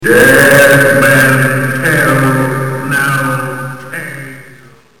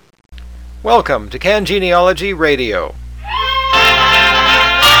Welcome to Can Genealogy Radio.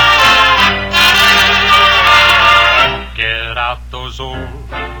 Get out those old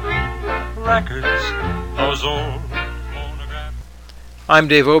records, those old phonographs. I'm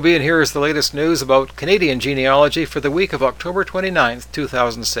Dave Obie, and here is the latest news about Canadian genealogy for the week of October 29th,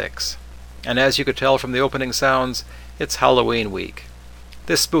 2006. And as you could tell from the opening sounds, it's Halloween week.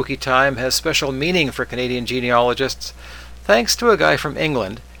 This spooky time has special meaning for Canadian genealogists, thanks to a guy from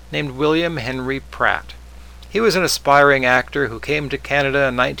England named William Henry Pratt. He was an aspiring actor who came to Canada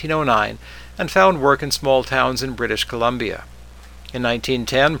in 1909 and found work in small towns in British Columbia. In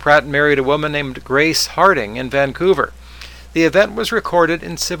 1910, Pratt married a woman named Grace Harding in Vancouver. The event was recorded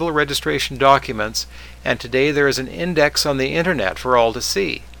in civil registration documents, and today there is an index on the internet for all to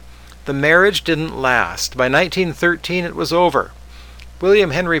see. The marriage didn't last. By 1913 it was over.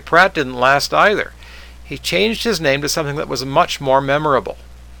 William Henry Pratt didn't last either. He changed his name to something that was much more memorable.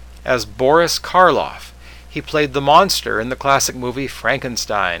 As Boris Karloff, he played the monster in the classic movie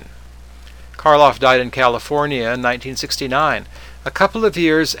Frankenstein. Karloff died in California in 1969, a couple of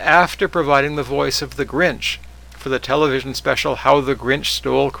years after providing the voice of the Grinch for the television special How the Grinch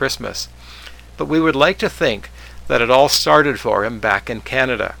Stole Christmas. But we would like to think that it all started for him back in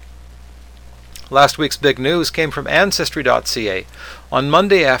Canada. Last week's big news came from Ancestry.ca. On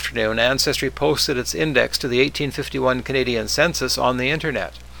Monday afternoon, Ancestry posted its index to the 1851 Canadian Census on the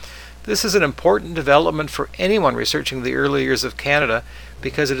internet. This is an important development for anyone researching the early years of Canada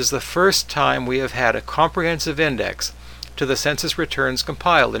because it is the first time we have had a comprehensive index to the census returns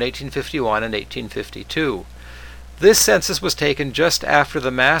compiled in 1851 and 1852. This census was taken just after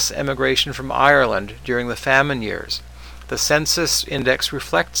the mass emigration from Ireland during the famine years. The census index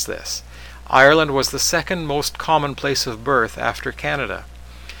reflects this. Ireland was the second most common place of birth after Canada.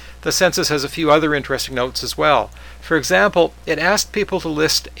 The census has a few other interesting notes as well. For example, it asked people to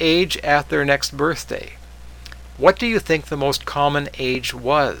list age at their next birthday. What do you think the most common age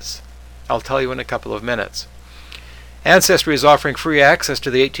was? I'll tell you in a couple of minutes. Ancestry is offering free access to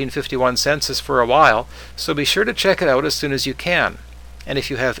the 1851 census for a while, so be sure to check it out as soon as you can. And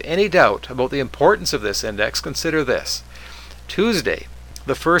if you have any doubt about the importance of this index, consider this. Tuesday,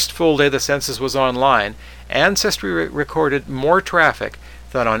 the first full day the census was online, Ancestry recorded more traffic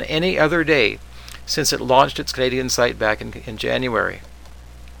than on any other day since it launched its Canadian site back in January.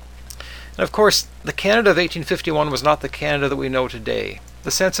 And of course, the Canada of 1851 was not the Canada that we know today.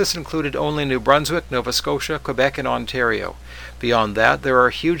 The census included only New Brunswick, Nova Scotia, Quebec, and Ontario. Beyond that, there are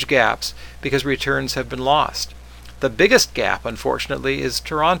huge gaps because returns have been lost. The biggest gap, unfortunately, is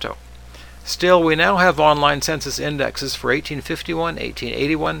Toronto. Still, we now have online census indexes for 1851,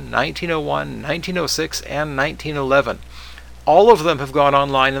 1881, 1901, 1906, and 1911. All of them have gone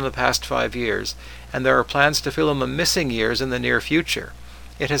online in the past 5 years, and there are plans to fill in the missing years in the near future.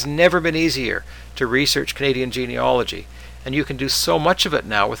 It has never been easier to research Canadian genealogy, and you can do so much of it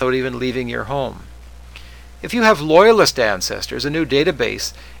now without even leaving your home. If you have Loyalist ancestors, a new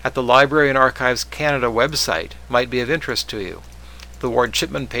database at the Library and Archives Canada website might be of interest to you. The Ward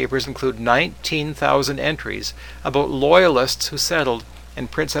Chipman papers include 19,000 entries about Loyalists who settled in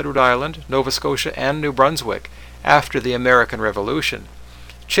Prince Edward Island, Nova Scotia, and New Brunswick after the American Revolution.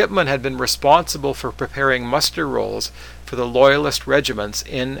 Chipman had been responsible for preparing muster rolls for the Loyalist regiments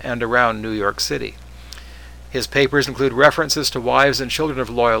in and around New York City. His papers include references to wives and children of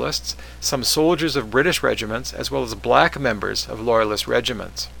Loyalists, some soldiers of British regiments, as well as black members of Loyalist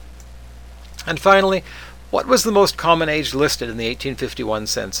regiments. And finally, what was the most common age listed in the 1851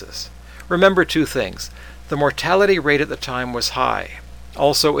 census? Remember two things. The mortality rate at the time was high.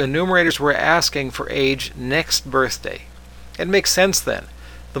 Also, enumerators were asking for age next birthday. It makes sense then.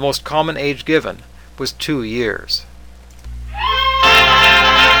 The most common age given was 2 years.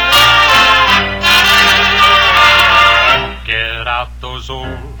 Get out those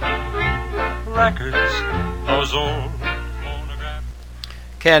old records, those old phonographs.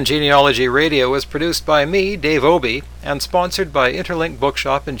 Can Genealogy Radio is produced by me, Dave Obie, and sponsored by Interlink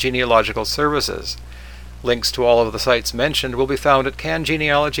Bookshop and Genealogical Services. Links to all of the sites mentioned will be found at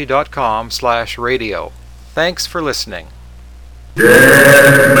cangenealogy.com/radio. Thanks for listening.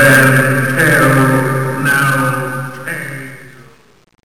 Dead Man Tell